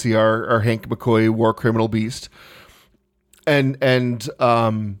where we see our Hank McCoy war criminal beast, and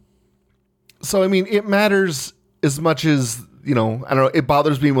so, I mean, it matters as much as, I don't know, it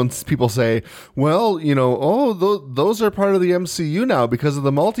bothers me when people say, well, those are part of the MCU now because of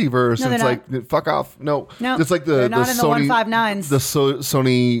the multiverse. No, and it's not. like, fuck off. No. It's like they're not in Sony, the 159s. The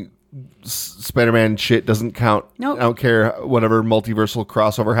Sony Spider-Man shit doesn't count. Nope. I don't care whatever multiversal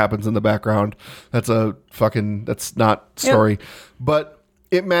crossover happens in the background. That's not story. Yep. But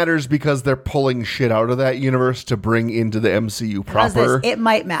it matters because they're pulling shit out of that universe to bring into the MCU proper. It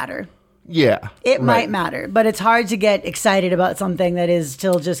might matter. Yeah. It might matter, but it's hard to get excited about something that is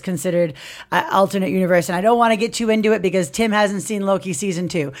still just considered alternate universe. And I don't want to get too into it because Tim hasn't seen Loki season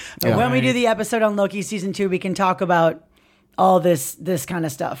 2. But when we do the episode on Loki season 2, we can talk about all this kind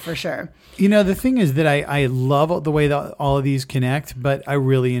of stuff for sure. The thing is that I love the way that all of these connect, but I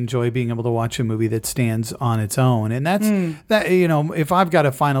really enjoy being able to watch a movie that stands on its own. And that's that, if I've got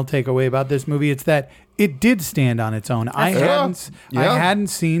a final takeaway about this movie, it's that it did stand on its own. I hadn't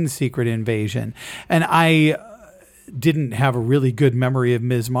seen Secret Invasion, and I didn't have a really good memory of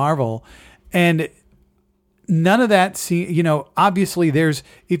Ms. Marvel, and none of that. Obviously,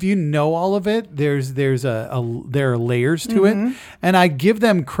 if you know all of it, there are layers to it, and I give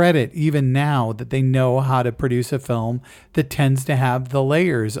them credit even now that they know how to produce a film that tends to have the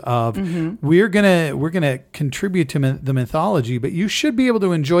layers of we're gonna contribute to the mythology, but you should be able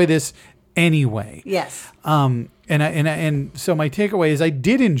to enjoy this anyway. Yes. And so my takeaway is I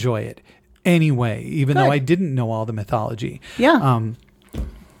did enjoy it anyway, even though I didn't know all the mythology. Yeah.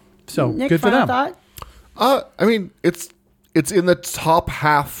 So Nick, good for them. Thought? I mean, it's in the top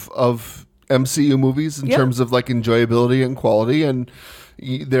half of MCU movies in terms of like enjoyability and quality, and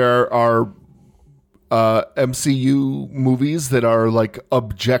there are MCU movies that are like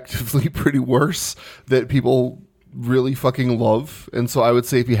objectively pretty worse that people really fucking love. And so I would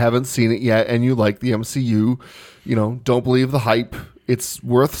say if you haven't seen it yet and you like the MCU, don't believe the hype. It's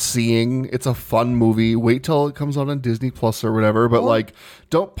worth seeing. It's a fun movie. Wait till it comes out on Disney Plus or whatever. But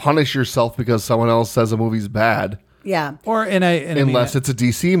don't punish yourself because someone else says a movie's bad. Yeah. Or unless it's a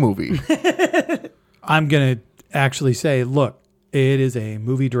DC movie. I'm gonna actually say, look, it is a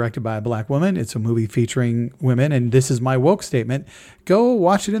movie directed by a black woman. It's a movie featuring women, and this is my woke statement. Go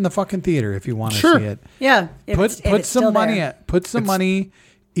watch it in the fucking theater if you want to see it. Yeah. Put some money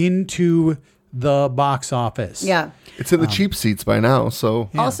into the box office. Yeah. It's in the cheap seats by now. So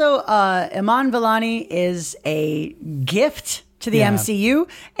also, Iman Vellani is a gift to the MCU,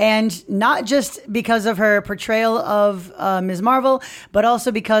 and not just because of her portrayal of Ms. Marvel, but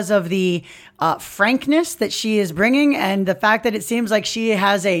also because of the frankness that she is bringing, and the fact that it seems like she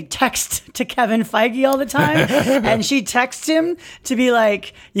has a text to Kevin Feige all the time, and she texts him to be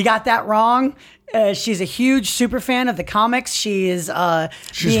like, "You got that wrong." She's a huge super fan of the comics. She is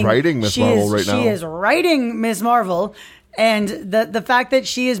she's writing Ms. Marvel right now. She is writing Ms. Marvel. And the fact that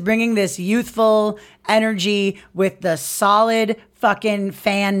she is bringing this youthful energy with the solid fucking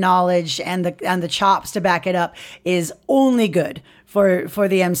fan knowledge and the chops to back it up is only good for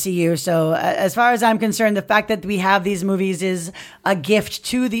the MCU. So as far as I'm concerned, the fact that we have these movies is a gift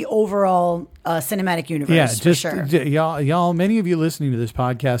to the overall cinematic universe. Yeah, for just sure. y'all. Many of you listening to this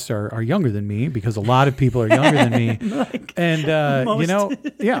podcast are younger than me, because a lot of people are younger than me, and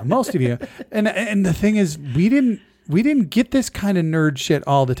most of you. And the thing is, we didn't get this kind of nerd shit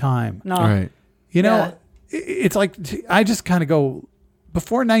all the time. No. Right. It's like, I just kind of go,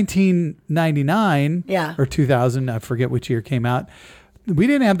 before 1999 or 2000, I forget which year it came out, we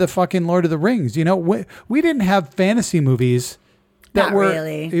didn't have the fucking Lord of the Rings. We didn't have fantasy movies that Not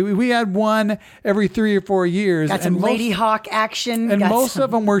really. We had one every 3 or 4 years. Got some Lady Hawk action. And most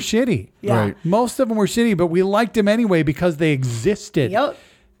of them were shitty. Yeah. Right. Most of them were shitty, but we liked them anyway because they existed. Yep.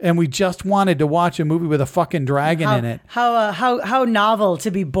 And we just wanted to watch a movie with a fucking dragon in it. How novel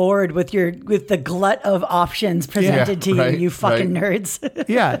to be bored with the glut of options presented to you fucking nerds.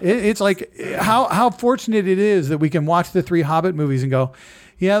 Yeah, it's like how fortunate it is that we can watch the 3 Hobbit movies and go,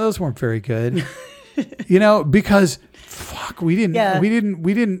 yeah, those weren't very good. Because fuck, we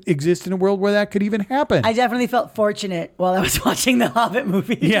didn't exist in a world where that could even happen. I definitely felt fortunate while I was watching the Hobbit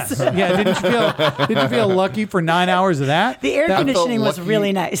movies. Yes. Yeah. Didn't you feel lucky for 9 hours of that? The air conditioning was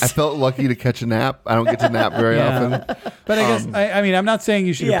really nice. I felt lucky to catch a nap. I don't get to nap very often. But I guess I'm not saying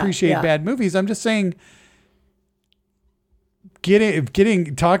you should appreciate bad movies. I'm just saying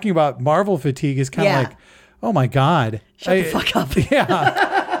talking about Marvel fatigue is kind of like, oh my God. Shut the fuck up.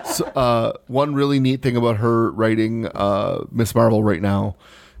 Yeah. So, one really neat thing about her writing Miss Marvel right now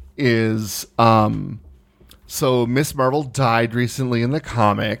is so Miss Marvel died recently in the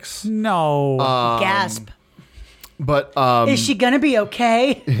comics. No. Gasp. But is she gonna be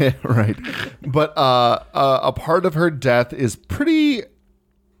okay? right. But a part of her death is pretty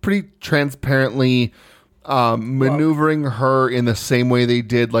transparently maneuvering her in the same way they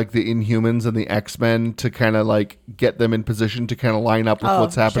did like the Inhumans and the X-Men to kind of like get them in position to kind of line up with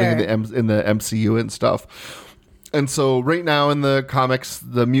what's happening in the MCU and stuff. And so right now in the comics,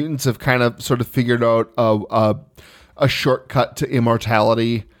 the mutants have kind of sort of figured out a shortcut to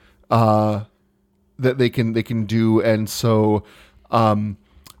immortality that they can do. And so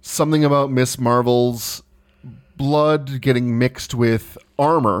something about Miss Marvel's blood getting mixed with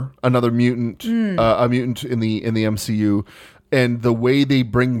armor, another mutant, a mutant in the MCU, and the way they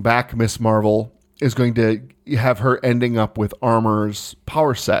bring back Miss Marvel is going to have her ending up with Armor's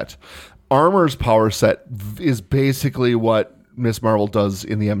power set. Armor's power set is basically what Miss Marvel does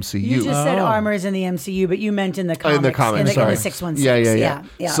in the MCU. You just said Armor's in the MCU, but you meant in the comics. In the comics, in the 616. Yeah.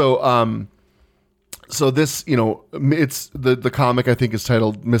 So this, it's the comic I think is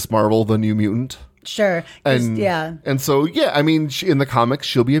titled Miss Marvel: The New Mutant. Sure. And so I mean, in the comics,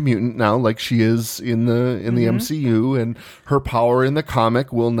 she'll be a mutant now, like she is in the MCU, and her power in the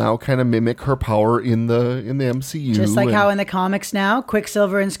comic will now kind of mimic her power in the MCU. Just like how in the comics now,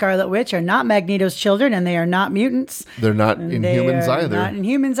 Quicksilver and Scarlet Witch are not Magneto's children, and they are not mutants. They're not Inhumans either. Not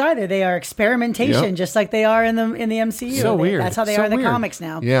Inhumans either. They are experimentation, just like they are in the MCU. So weird. That's how they are in the comics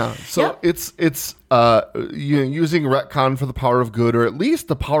now. Yeah. So it's using retcon for the power of good, or at least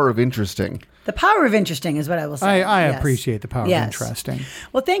the power of interesting. The power of interesting is what I will say. I appreciate the power of interesting.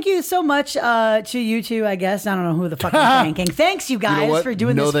 Well, thank you so much to you two, I guess. I don't know who the fuck I'm thanking. Thanks, you guys, for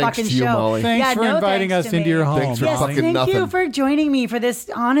doing this fucking to you, show. Molly. Thanks for inviting us into your home. Thanks for fucking thank nothing. you for joining me for this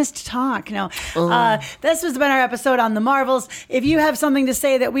honest talk. No, this has been our episode on the Marvels. If you have something to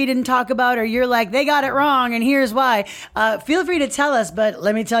say that we didn't talk about, or you're like, they got it wrong and here's why, feel free to tell us. But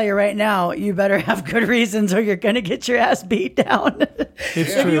let me tell you right now, you better have good reasons or you're going to get your ass beat down.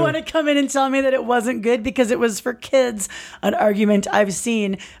 If you want to come in and tell me that it wasn't good because it was for kids, an argument I've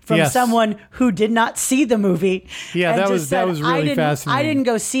seen from someone who did not see the movie. Yeah, that was really fascinating. I didn't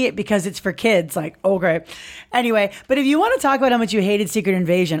go see it because it's for kids. Like, okay. Anyway, but if you want to talk about how much you hated Secret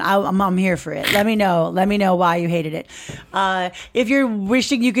Invasion, I'm here for it. Let me know. Let me know why you hated it. If you're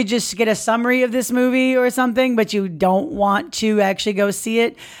wishing you could just get a summary of this movie or something, but you don't want to actually go see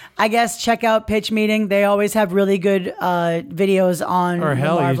it, I guess check out Pitch Meeting. They always have really good videos on Or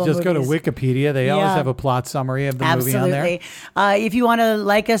hell, Marvel you just movies. go to Wikipedia. They always have a plot summary of the movie on there. If you want to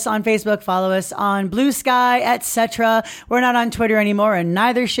like us on Facebook, follow us on Blue Sky, etc. We're not on Twitter anymore, and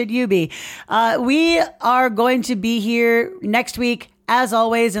neither should you be. We are going to be here next week, as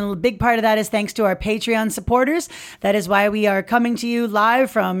always, and a big part of that is thanks to our Patreon supporters. That is why we are coming to you live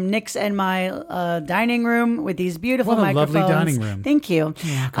from Nick's and my dining room with these beautiful What a microphones. lovely dining room. Thank you.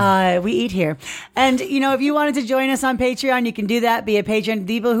 We eat here. And, if you wanted to join us on Patreon, you can do that. Be a patron.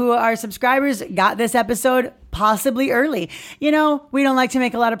 People who are subscribers got this episode possibly early. You know, we don't like to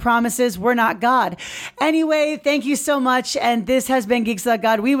make a lot of promises. We're not God. Anyway, thank you so much. And this has been Geeks Without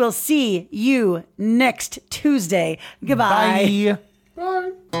God. We will see you next Tuesday. Goodbye.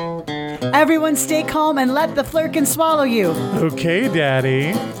 Bye. Everyone stay calm and let the flirkin swallow you. Okay,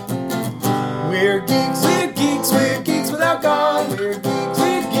 Daddy. We're geeks without God. We're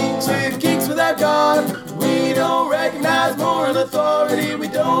geeks without God. We don't recognize moral authority. We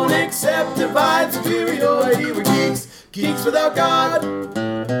don't accept divine superiority. We're geeks without God.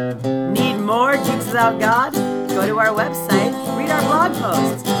 Need more Geeks Without God? Go to our website, read our blog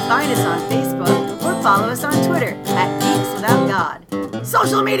posts, find us on Facebook, or follow us on Twitter @Geeks Without God.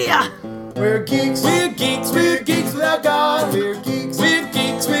 Social media! We're geeks without God. We're geeks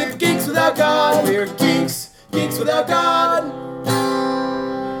without God. We're geeks without God.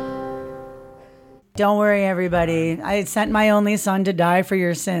 Don't worry, everybody. I sent my only son to die for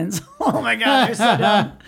your sins. Oh my God, they're so dumb.